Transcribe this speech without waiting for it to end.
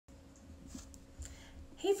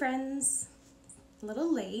Hey friends, a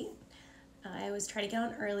little late. I was trying to get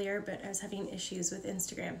on earlier, but I was having issues with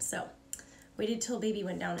Instagram, so waited till baby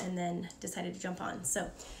went down and then decided to jump on. So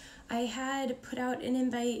I had put out an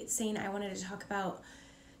invite saying I wanted to talk about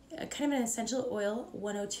kind of an essential oil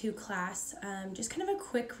 102 class, just kind of a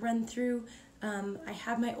quick run through. I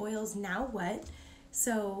have my oils now wet,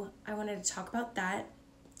 so I wanted to talk about that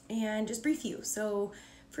and just brief you. So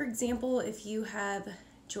for example, if you have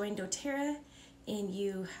joined doTERRA and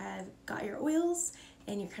you have got your oils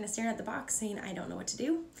and you're kind of staring at the box saying, I don't know what to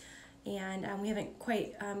do, and we haven't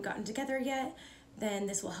quite gotten together yet, then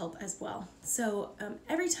this will help as well. So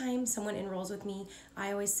every time someone enrolls with me,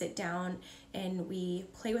 I always sit down and we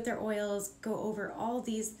play with their oils, go over all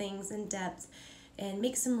these things in depth, and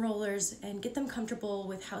make some rollers and get them comfortable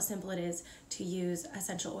with how simple it is to use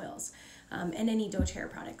essential oils and any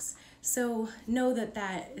doTERRA products. So know that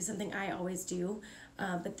that is something I always do,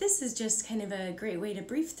 but this is just kind of a great way to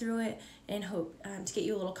brief through it and hope to get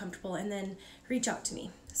you a little comfortable, and then reach out to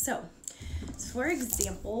me. So for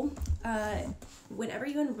example, whenever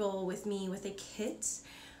you enroll with me with a kit,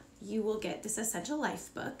 you will get this Essential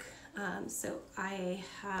Life book. So I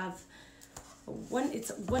have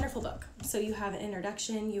it's a wonderful book. So you have an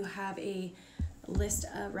introduction, you have a list,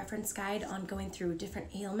 a reference guide on going through different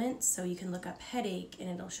ailments, so you can look up headache and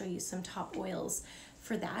it'll show you some top oils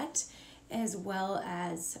for that, as well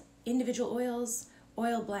as individual oils,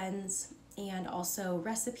 oil blends, and also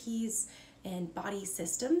recipes and body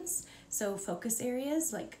systems. So focus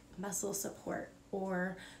areas like muscle support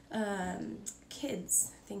or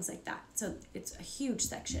kids, things like that. So it's a huge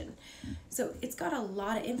section. So it's got a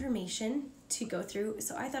lot of information to go through.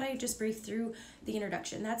 So I thought I'd just brief through the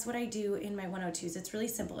introduction. That's what I do in my 102s. It's really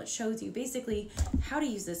simple. It shows you basically how to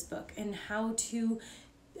use this book and how to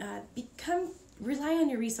rely on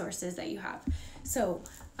your resources that you have. So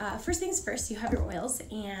first things first, you have your oils,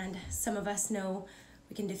 and some of us know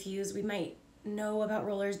we can diffuse. We might know about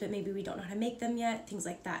rollers, but maybe we don't know how to make them yet, things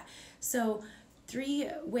like that. So 3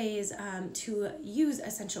 ways to use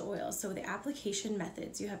essential oils. So the application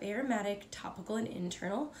methods, you have aromatic, topical, and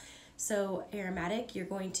internal. So aromatic, you're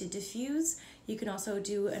going to diffuse. You can also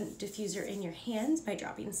do a diffuser in your hands by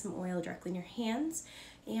dropping some oil directly in your hands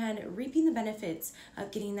and reaping the benefits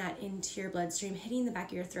of getting that into your bloodstream, hitting the back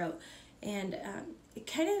of your throat, and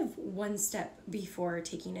kind of one step before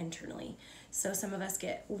taking internally. So some of us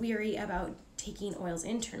get weary about taking oils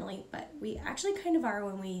internally, but we actually kind of are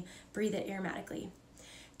when we breathe it aromatically.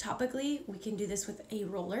 Topically, we can do this with a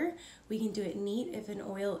roller. We can do it neat if an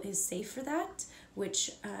oil is safe for that, which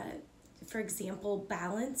for example,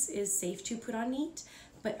 Balance is safe to put on neat,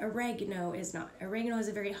 but oregano is not. Oregano is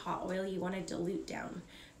a very hot oil. You want to dilute down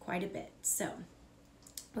quite a bit. So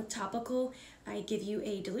with topical, I give you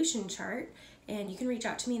a dilution chart, and you can reach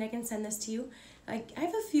out to me and I can send this to you. I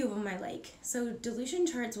have a few of them I like. So dilution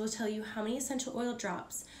charts will tell you how many essential oil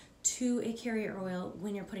drops to a carrier oil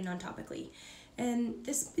when you're putting on topically. And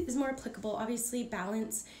this is more applicable. Obviously,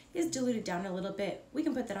 Balance is diluted down a little bit. We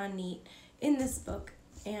can put that on neat in this book,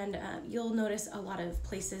 and you'll notice a lot of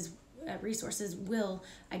places, resources will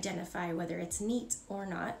identify whether it's neat or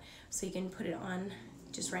not. So you can put it on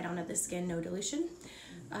just right onto the skin, no dilution.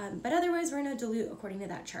 But otherwise, we're going to dilute according to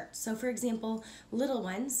that chart. So for example, little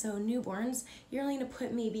ones, so newborns, you're only going to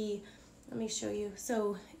put maybe, let me show you.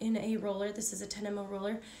 So in a roller, this is a 10 ml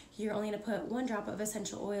roller, you're only going to put 1 drop of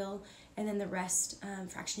essential oil and then the rest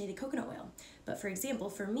fractionated coconut oil. But for example,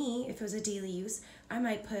 for me, if it was a daily use, I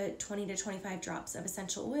might put 20 to 25 drops of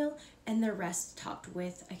essential oil and the rest topped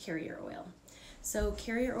with a carrier oil. So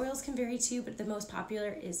carrier oils can vary too, but the most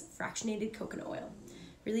popular is fractionated coconut oil.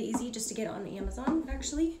 Really easy just to get on Amazon,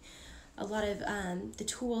 actually. A lot of the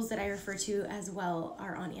tools that I refer to as well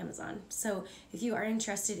are on Amazon. So if you are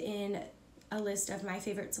interested in a list of my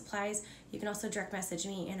favorite supplies, you can also direct message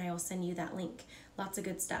me and I will send you that link. Lots of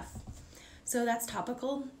good stuff. So that's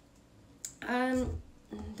topical.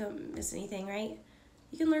 Don't miss anything, right?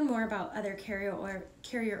 You can learn more about other carrier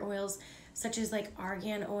oils, such as like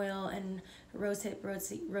argan oil and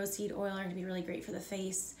roseseed oil are going to be really great for the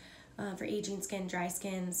face, for aging skin, dry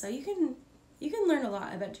skin. So you can learn a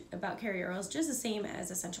lot about carrier oils, just the same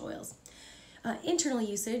as essential oils. Internal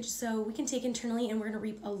usage, so we can take internally and we're going to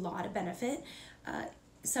reap a lot of benefit.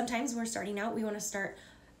 Sometimes when we're starting out, we want to start,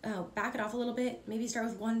 back it off a little bit, maybe start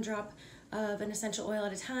with 1 drop of an essential oil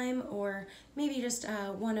at a time, or maybe just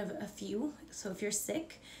one of a few. So if you're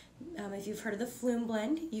sick, if you've heard of the Flume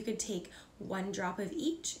blend, you could take 1 drop of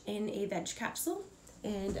each in a veg capsule,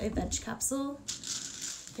 and a veg capsule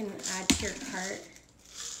you can add to your cart.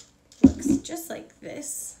 Looks just like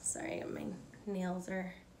this. Sorry, my nails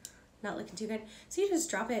are not looking too good. So you just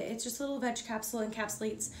drop it. It's just a little veg capsule,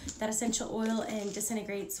 encapsulates that essential oil and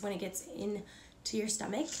disintegrates when it gets into your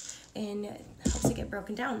stomach and helps it get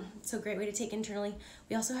broken down. So great way to take internally.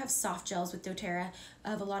 We also have soft gels with doTERRA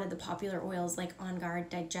of a lot of the popular oils like On Guard,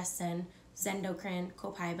 Digestin, Zendocrine,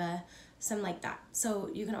 Copaiba, some like that. So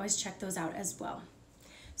you can always check those out as well.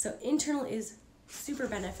 So internal is super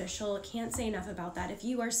beneficial. Can't say enough about that. If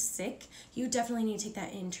you are sick, you definitely need to take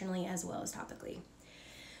that internally as well as topically.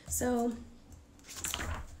 So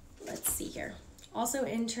let's see here. Also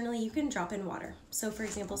internally, you can drop in water. So for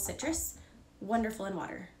example, citrus, wonderful in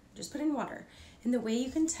water. Just put in water. And the way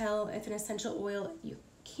you can tell if an essential oil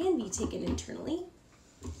can be taken internally,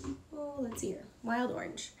 oh, let's see here, wild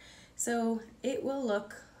orange. So it will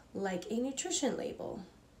look like a nutrition label.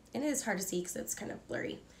 And it is hard to see because it's kind of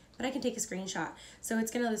blurry, but I can take a screenshot. So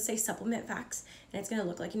it's gonna say supplement facts and it's gonna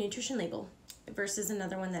look like a nutrition label versus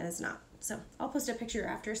another one that is not. So I'll post a picture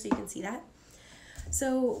after so you can see that.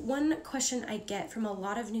 So one question I get from a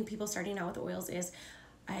lot of new people starting out with oils is,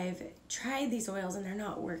 I've tried these oils and they're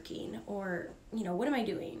not working, or, you know, what am I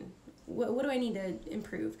doing? What do I need to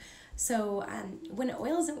improve? So when an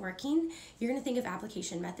oil isn't working, you're gonna think of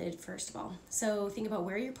application method first of all. So think about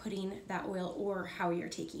where you're putting that oil or how you're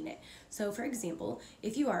taking it. So for example,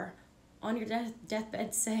 if you are on your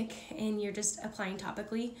deathbed sick and you're just applying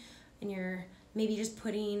topically and you're maybe just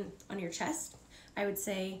putting on your chest, I would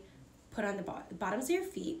say put on the bottoms of your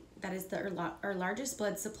feet. That is our largest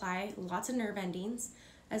blood supply, lots of nerve endings,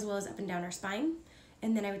 as well as up and down our spine.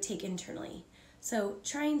 And then I would take internally. So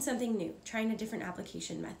trying something new, trying a different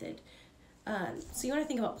application method. So you want to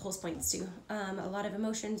think about pulse points too. A lot of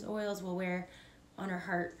emotions oils will wear on our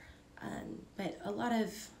heart, but a lot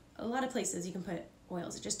of places you can put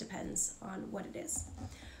oils. It just depends on what it is.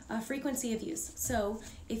 Frequency of use. So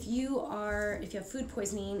if you have food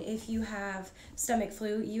poisoning, if you have stomach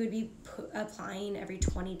flu, you would be applying every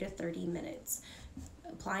 20 to 30 minutes.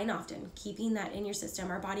 Applying often, keeping that in your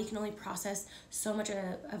system. Our body can only process so much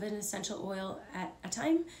of an essential oil at a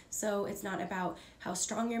time, so it's not about how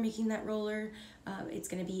strong you're making that roller, it's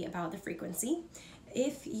going to be about the frequency.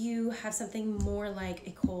 If you have something more like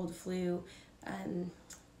a cold, flu,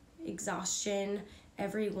 exhaustion,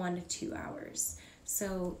 every 1 to 2 hours.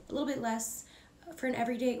 So a little bit less. For an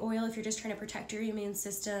everyday oil, if you're just trying to protect your immune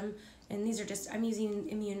system, and these are just, I'm using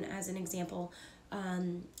immune as an example,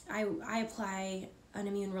 I apply an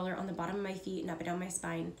immune roller on the bottom of my feet and up and down my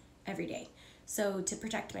spine every day. So to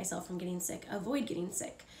protect myself from getting sick, avoid getting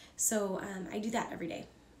sick. So I do that every day.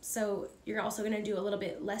 So you're also gonna do a little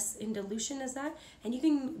bit less in dilution as that, and you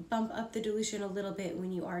can bump up the dilution a little bit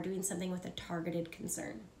when you are doing something with a targeted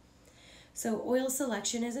concern. So oil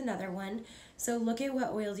selection is another one. So look at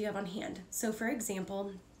what oils you have on hand. So for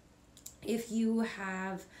example, if you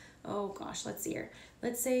have, oh gosh, let's see here.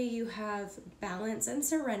 Let's say you have Balance and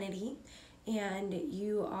Serenity, and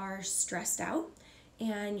you are stressed out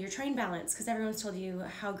and you're trying Balance because everyone's told you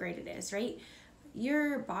how great it is, right?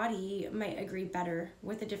 Your body might agree better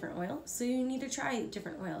with a different oil, so you need to try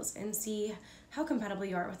different oils and see how compatible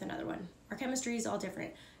you are with another one. Our chemistry is all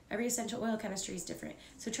different. Every essential oil chemistry is different,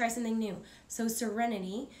 so try something new. So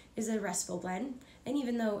Serenity is a restful blend, and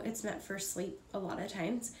even though it's meant for sleep a lot of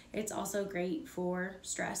times, it's also great for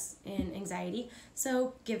stress and anxiety,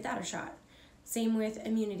 so give that a shot. Same with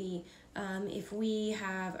immunity. If we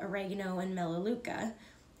have oregano and melaleuca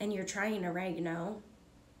and you're trying oregano,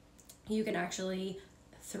 you can actually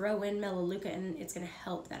throw in melaleuca and it's going to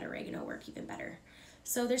help that oregano work even better.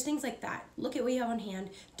 So there's things like that. Look at what you have on hand.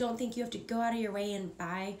 Don't think you have to go out of your way and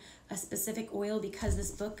buy a specific oil because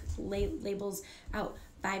this book labels out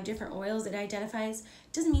 5 different oils it identifies.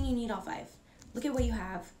 Doesn't mean you need all 5. Look at what you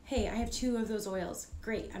have. Hey, I have 2 of those oils.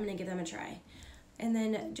 Great, I'm going to give them a try. And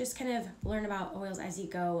then just kind of learn about oils as you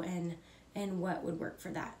go and what would work for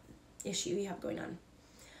that issue you have going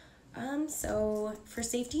on. So for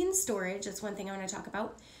safety and storage, that's one thing I want to talk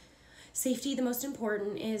about. Safety, the most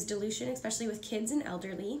important is dilution, especially with kids and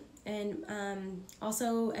elderly, and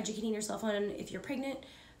also educating yourself on if you're pregnant,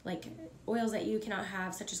 like oils that you cannot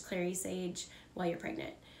have, such as clary sage, while you're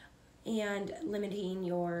pregnant, and limiting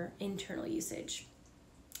your internal usage,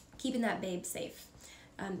 keeping that babe safe.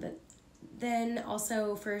 But then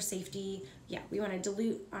also for safety, yeah, we want to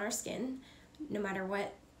dilute on our skin, no matter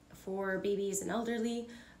what. For babies and elderly,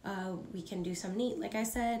 we can do some neat, like I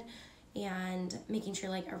said, and making sure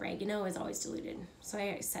like oregano is always diluted. So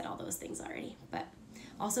I said all those things already, but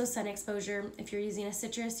also sun exposure. If you're using a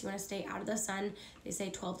citrus, you want to stay out of the sun. They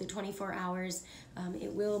say 12 to 24 hours.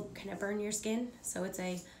 It will kind of burn your skin, so it's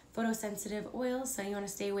a photosensitive oil, so you want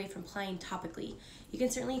to stay away from applying topically. You can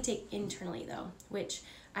certainly take internally though, which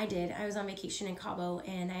I did. I was on vacation in Cabo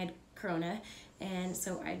and I had Corona, and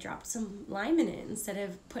so I dropped some lime in it instead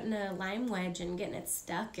of putting a lime wedge and getting it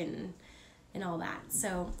stuck and all that.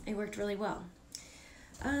 So it worked really well.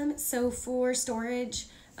 So for storage,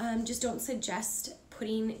 just don't suggest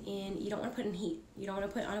putting in, you don't want to put in heat. You don't want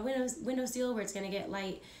to put on a windowsill where it's going to get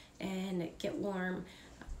light and get warm.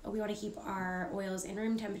 We want to keep our oils in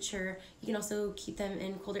room temperature. You can also keep them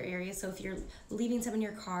in colder areas. So if you're leaving some in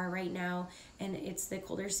your car right now and it's the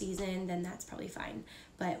colder season, then that's probably fine.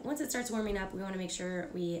 But once it starts warming up, we want to make sure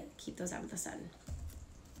we keep those out of the sun.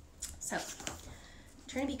 So I'm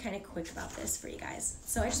trying to be kind of quick about this for you guys.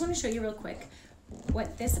 So I just want to show you real quick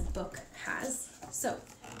what this book has. So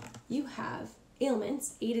you have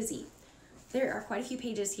ailments A to Z. There are quite a few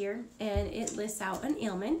pages here, and it lists out an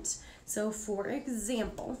ailment. So for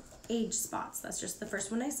example, age spots. That's just the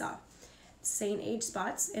first one I saw. It's saying age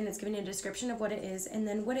spots, and it's giving a description of what it is and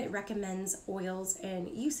then what it recommends oils and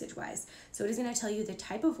usage wise. So it is going to tell you the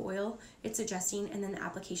type of oil it's suggesting and then the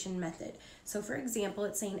application method. So for example,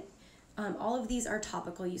 it's saying all of these are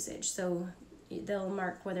topical usage. So they'll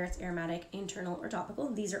mark whether it's aromatic, internal, or topical.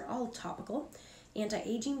 These are all topical.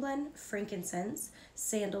 Anti-aging blend, frankincense,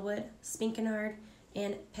 sandalwood, spikenard,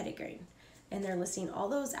 and petitgrain. And they're listing all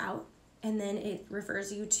those out, and then it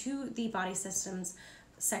refers you to the body systems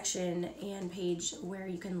section and page where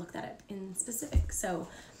you can look that up in specific. So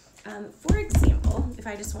for example, if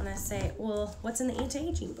I just want to say, well, what's in the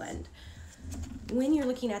anti-aging blend? When you're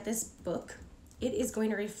looking at this book, it is going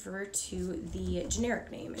to refer to the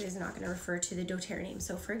generic name. It is not going to refer to the doTERRA name.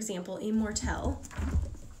 So for example, Immortelle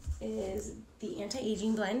is the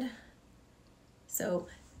anti-aging blend. So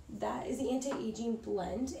that is the anti-aging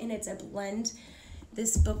blend, and it's a blend.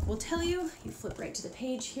 This book will tell you, you flip right to the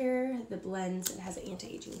page here, the blends, it has an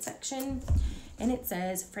anti-aging section, and it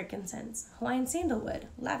says frankincense, Hawaiian sandalwood,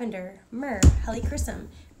 lavender, myrrh, helichrysum,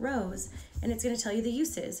 rose, and it's going to tell you the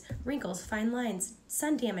uses: wrinkles, fine lines,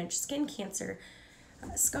 sun damage, skin cancer,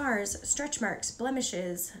 scars, stretch marks,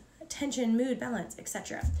 blemishes, tension, mood, balance,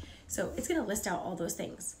 etc. So it's going to list out all those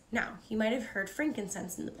things. Now, you might have heard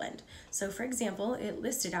frankincense in the blend. So for example, it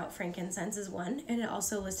listed out frankincense as one, and it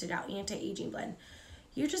also listed out anti-aging blend.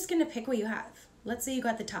 You're just going to pick what you have. Let's say you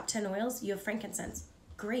got the top 10 oils, you have frankincense.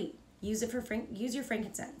 Great. Use it for use your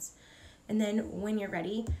frankincense. And then when you're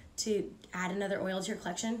ready to add another oil to your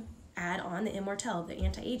collection, add on the Immortelle, the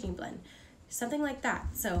anti-aging blend. Something like that.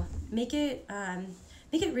 So make it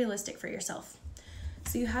realistic for yourself.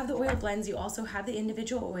 So you have the oil blends, you also have the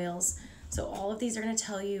individual oils. So all of these are going to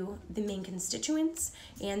tell you the main constituents,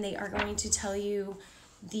 and they are going to tell you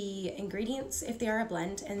the ingredients if they are a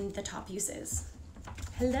blend and the top uses.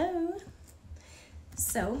 Hello.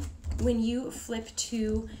 So when you flip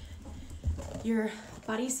to your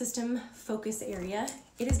body system focus area,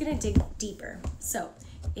 it is going to dig deeper. So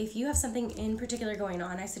if you have something in particular going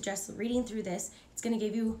on, I suggest reading through this. It's going to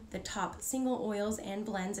give you the top single oils and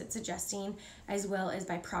blends it's suggesting, as well as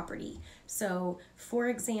by property. So for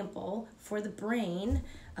example, for the brain,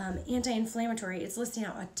 anti-inflammatory, it's listing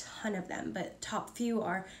out a ton of them, but top few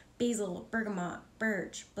are basil, bergamot,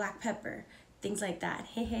 birch, black pepper, things like that.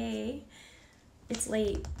 Hey, it's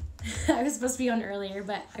late. I was supposed to be on earlier,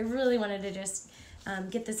 but I really wanted to just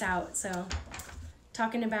get this out. So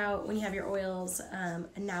talking about when you have your oils,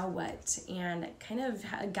 now what, and kind of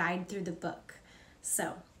a guide through the book.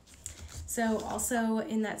 So also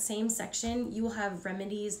in that same section, you will have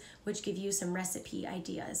remedies which give you some recipe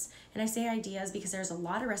ideas. And I say ideas because there's a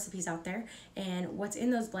lot of recipes out there, and what's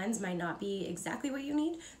in those blends might not be exactly what you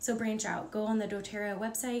need. So branch out, go on the doTERRA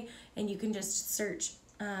website, and you can just search.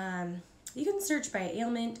 You can search by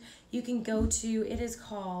ailment. You can go to, it is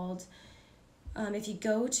called, if you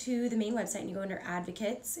go to the main website and you go under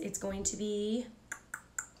advocates, it's going to be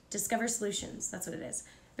Discover Solutions. That's what it is.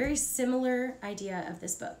 Very similar idea of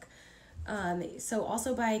this book. So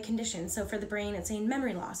also by condition. So for the brain, it's saying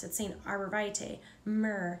memory loss. It's saying arbor vitae,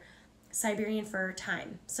 myrrh, Siberian fir,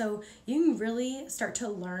 thyme. So you can really start to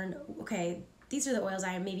learn, okay, these are the oils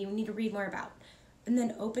I maybe need to read more about. And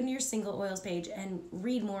then open your single oils page and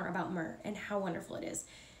read more about myrrh and how wonderful it is.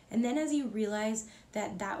 And then as you realize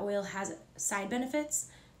that that oil has side benefits,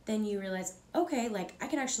 then you realize, okay, like I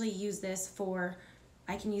can actually use this for,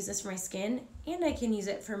 I can use this for my skin, and I can use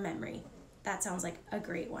it for memory. That sounds like a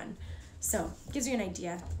great one. So gives you an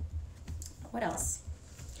idea. What else?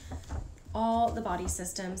 All the body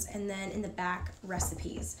systems, and then in the back,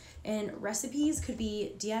 recipes. And recipes could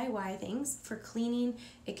be DIY things for cleaning.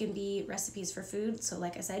 It can be recipes for food. So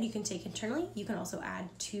like I said, you can take internally. You can also add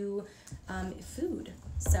to food.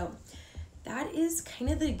 So that is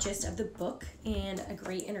kind of the gist of the book and a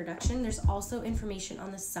great introduction. There's also information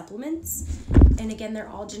on the supplements, and again, they're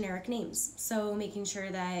all generic names. So making sure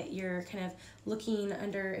that you're kind of looking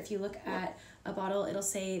under, if you look at a bottle, it'll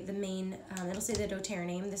say the main, it'll say the doTERRA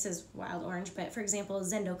name. This is wild orange, but for example,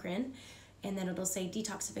 Zendocrine, and then it'll say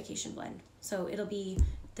detoxification blend. So it'll be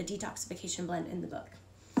the detoxification blend in the book.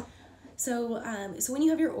 So, so when you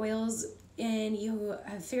have your oils and you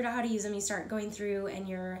have figured out how to use them, you start going through and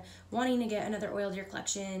you're wanting to get another oil to your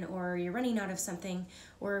collection, or you're running out of something,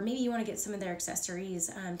 or maybe you want to get some of their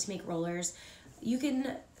accessories to make rollers, you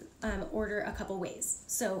can order a couple ways.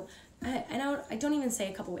 So I don't even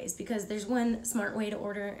say a couple ways, because there's one smart way to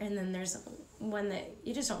order, and then there's one that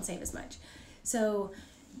you just don't save as much. So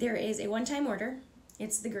there is a one-time order.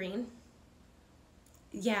 It's the green.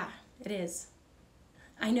 Yeah, it is.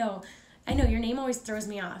 I know, your name always throws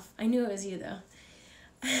me off. I knew it was you though.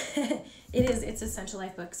 It's Essential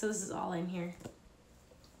Life book, so this is all in here.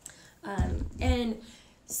 And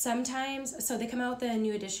sometimes, so they come out with a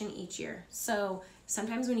new edition each year. So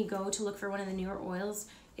sometimes when you go to look for one of the newer oils,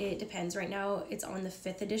 it depends. Right now it's on the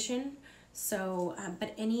 5th edition. So,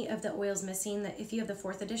 but any of the oils missing, that if you have the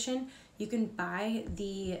 4th edition, you can buy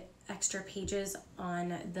the extra pages on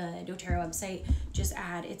the doTERRA website. Just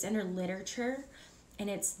add, it's under literature, and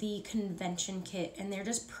it's the convention kit, and they're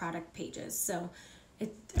just product pages. So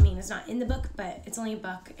it's not in the book, but it's only a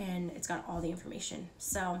buck, and it's got all the information.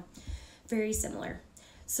 So very similar.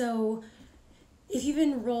 So if you've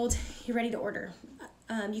enrolled, you're ready to order.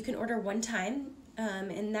 You can order one time,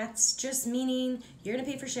 and that's just meaning you're gonna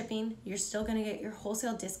pay for shipping, you're still gonna get your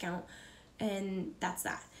wholesale discount, and that's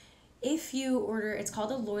that. If you order, it's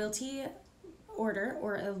called a loyalty order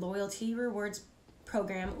or a loyalty rewards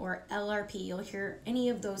program, or LRP. You'll hear any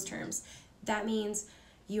of those terms. That means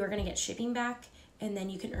you are going to get shipping back, and then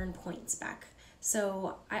you can earn points back.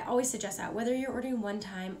 So I always suggest that, whether you're ordering one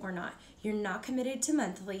time or not. You're not committed to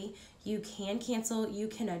monthly. You can cancel, you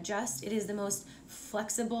can adjust. It is the most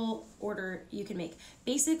flexible order you can make.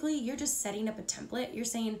 Basically, you're just setting up a template. You're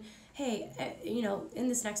saying, hey, in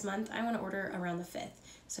this next month, I want to order around the 5th.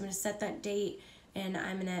 So I'm going to set that date, and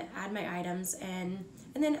I'm going to add my items, and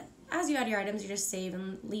then as you add your items, you just save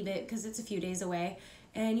and leave it, because it's a few days away.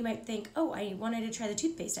 And you might think, oh, I wanted to try the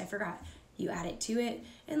toothpaste, I forgot. You add it to it,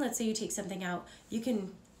 and let's say you take something out. You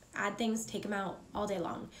can add things, take them out all day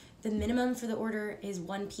long. The minimum for the order is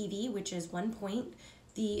 1 PV, which is 1 point.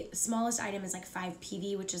 The smallest item is like 5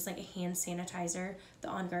 PV, which is like a hand sanitizer, the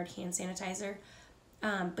On Guard hand sanitizer.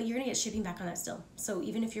 But you're gonna get shipping back on that still. So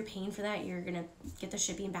even if you're paying for that, you're gonna get the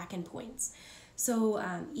shipping back in points. So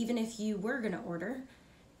even if you were gonna order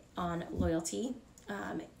on loyalty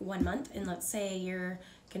 1 month, and let's say you're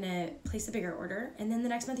gonna place a bigger order, and then the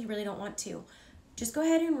next month you really don't want to, just go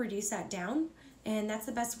ahead and reduce that down. And that's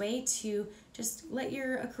the best way to just let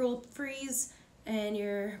your accrual freeze, and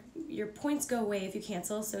your points go away if you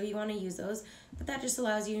cancel, so you want to use those. But that just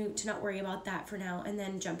allows you to not worry about that for now, and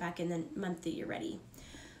then jump back in the month that you're ready.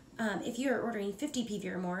 If you're ordering 50 PV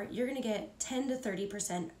or more, you're going to get 10 to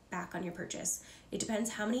 30% back on your purchase. It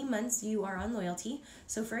depends how many months you are on loyalty.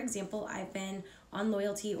 So for example, I've been on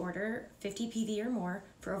loyalty order 50 PV or more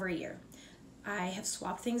for over a year. I have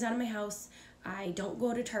swapped things out of my house. I don't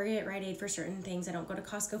go to Target, Rite Aid for certain things. I don't go to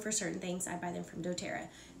Costco for certain things. I buy them from doTERRA.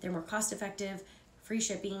 They're more cost effective, free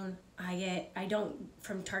shipping.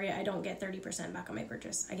 From Target, I don't get 30% back on my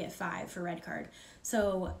purchase. I get 5% for Red Card.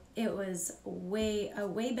 So it was a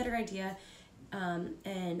way better idea,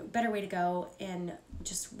 and better way to go, and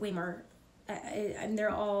just way more, and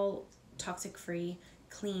they're all toxic free,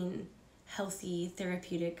 clean, healthy,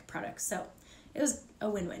 therapeutic products. So it was a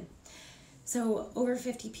win-win. So over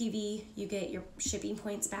 50 PV, you get your shipping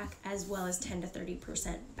points back, as well as 10 to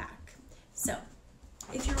 30% back. So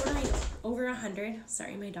if you're ordering over 100,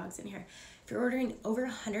 sorry, my dog's in here. If you're ordering over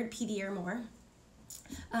 100 PV or more,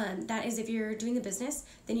 that is, if you're doing the business,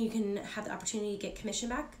 then you can have the opportunity to get commission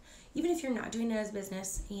back. Even if you're not doing it as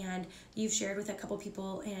business and you've shared with a couple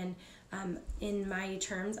people, and in my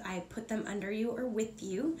terms, I put them under you or with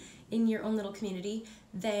you in your own little community,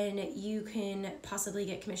 then you can possibly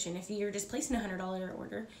get commission. If you're just placing a $100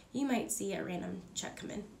 order, you might see a random check come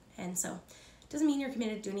in. And so it doesn't mean you're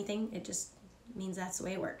committed to do anything. It just means that's the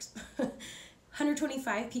way it works.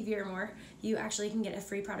 125 PV or more, you actually can get a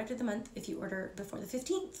free product of the month if you order before the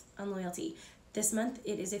 15th on loyalty. This month,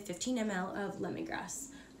 it is a 15 ml of lemongrass.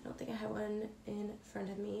 I don't think I have one in front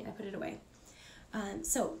of me. I put it away.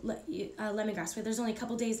 Lemongrass, where there's only a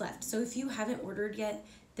couple days left. So if you haven't ordered yet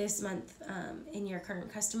this month, and you're a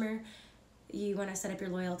current customer, you want to set up your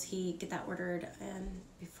loyalty, get that ordered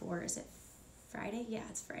before, is it Friday? Yeah,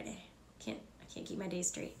 it's Friday. I can't keep my days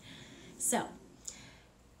straight. So,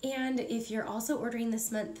 and if you're also ordering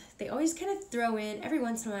this month, they always kind of throw in every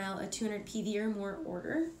once in a while a 200 PV or more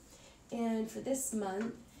order. And for this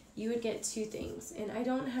month, you would get 2 things. And I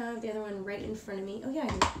don't have the other one right in front of me. Oh yeah,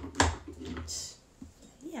 I do.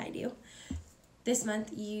 Yeah, I do. This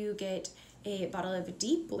month you get a bottle of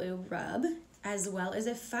Deep Blue Rub, as well as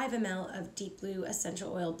a 5 ml of Deep Blue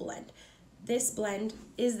Essential Oil Blend. This blend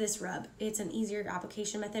is this rub. It's an easier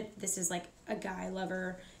application method. This is like a guy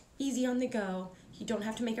lover, easy on the go. You don't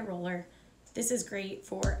have to make a roller. This is great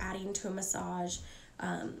for adding to a massage.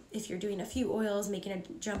 If you're doing a few oils, making a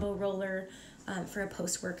jumbo roller for a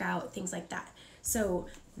post-workout, things like that. So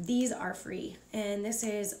these are free, and this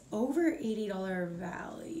is over $80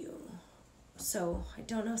 value. So I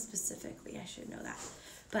don't know specifically, I should know that.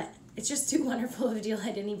 But it's just too wonderful of a deal,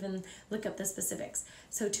 I didn't even look up the specifics.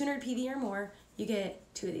 So 200 PV or more, you get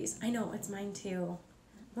 2 of these. I know, it's mine too.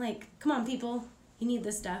 Like, come on people, you need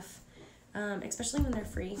this stuff. Especially when they're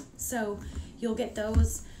free. So you'll get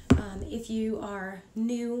those if you are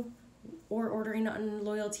new or ordering on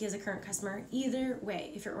loyalty as a current customer. Either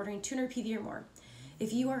way, if you're ordering 200 PV or more.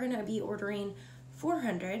 If you are going to be ordering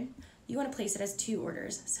 400, you want to place it as 2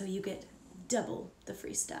 orders so you get double the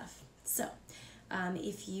free stuff. So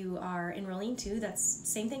if you are enrolling too, that's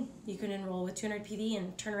same thing. You can enroll with 200 PV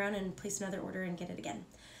and turn around and place another order and get it again.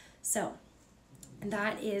 So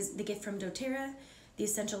that is the gift from doTERRA. The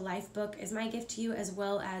Essential Life book is my gift to you, as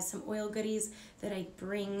well as some oil goodies that I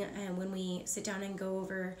bring when we sit down and go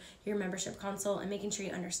over your membership console and making sure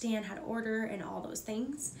you understand how to order and all those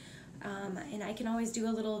things. And I can always do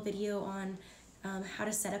a little video on how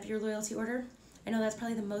to set up your loyalty order. I know that's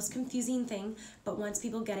probably the most confusing thing, but once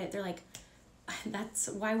people get it, they're like,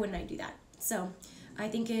 why wouldn't I do that? So I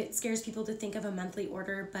think it scares people to think of a monthly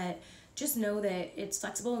order, but just know that it's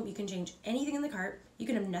flexible. You can change anything in the cart. You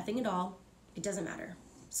can have nothing at all. It doesn't matter.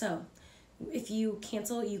 So if you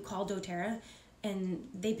cancel, you call doTERRA and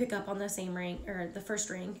they pick up on the same ring or the first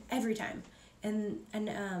ring every time. And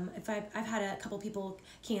if I've had a couple people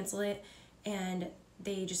cancel it and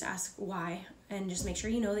they just ask why, and just make sure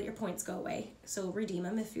you know that your points go away. So redeem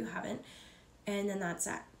them if you haven't. And then that's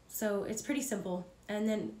that. So it's pretty simple. And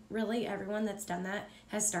then really everyone that's done that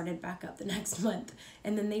has started back up the next month.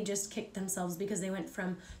 And then they just kicked themselves because they went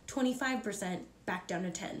from 25% back down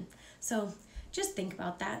to 10. So just think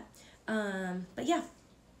about that. But yeah,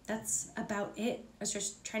 that's about it. I was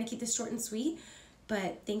just trying to keep this short and sweet,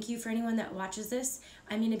 but thank you for anyone that watches this.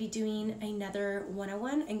 I'm going to be doing another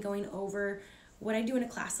 101 and going over what I do in a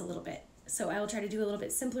class a little bit. So I will try to do a little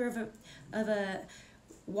bit simpler of a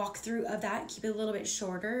walkthrough of that, keep it a little bit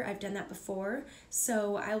shorter. I've done that before.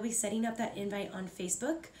 So I will be setting up that invite on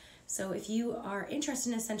Facebook. So if you are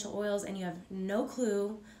interested in essential oils and you have no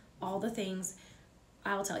clue all the things,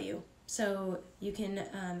 I'll tell you. So you can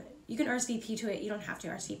RSVP to it. You don't have to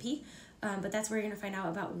RSVP, but that's where you're going to find out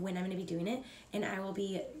about when I'm going to be doing it. And I will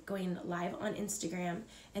be going live on Instagram,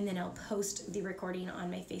 and then I'll post the recording on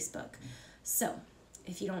my Facebook. So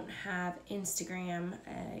if you don't have Instagram,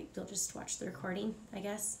 you'll just watch the recording, I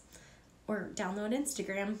guess, or download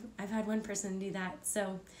Instagram. I've had one person do that.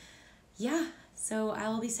 So yeah, so I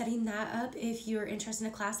will be setting that up. If you're interested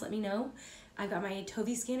in a class, let me know. I've got my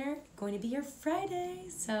Tovi scanner going to be here Friday,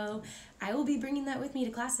 so I will be bringing that with me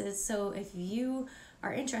to classes. So if you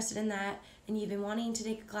are interested in that and you've been wanting to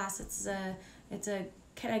take a class, it's a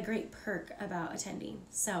kind of great perk about attending.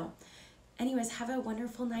 So anyways, have a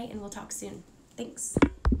wonderful night and we'll talk soon. Thanks.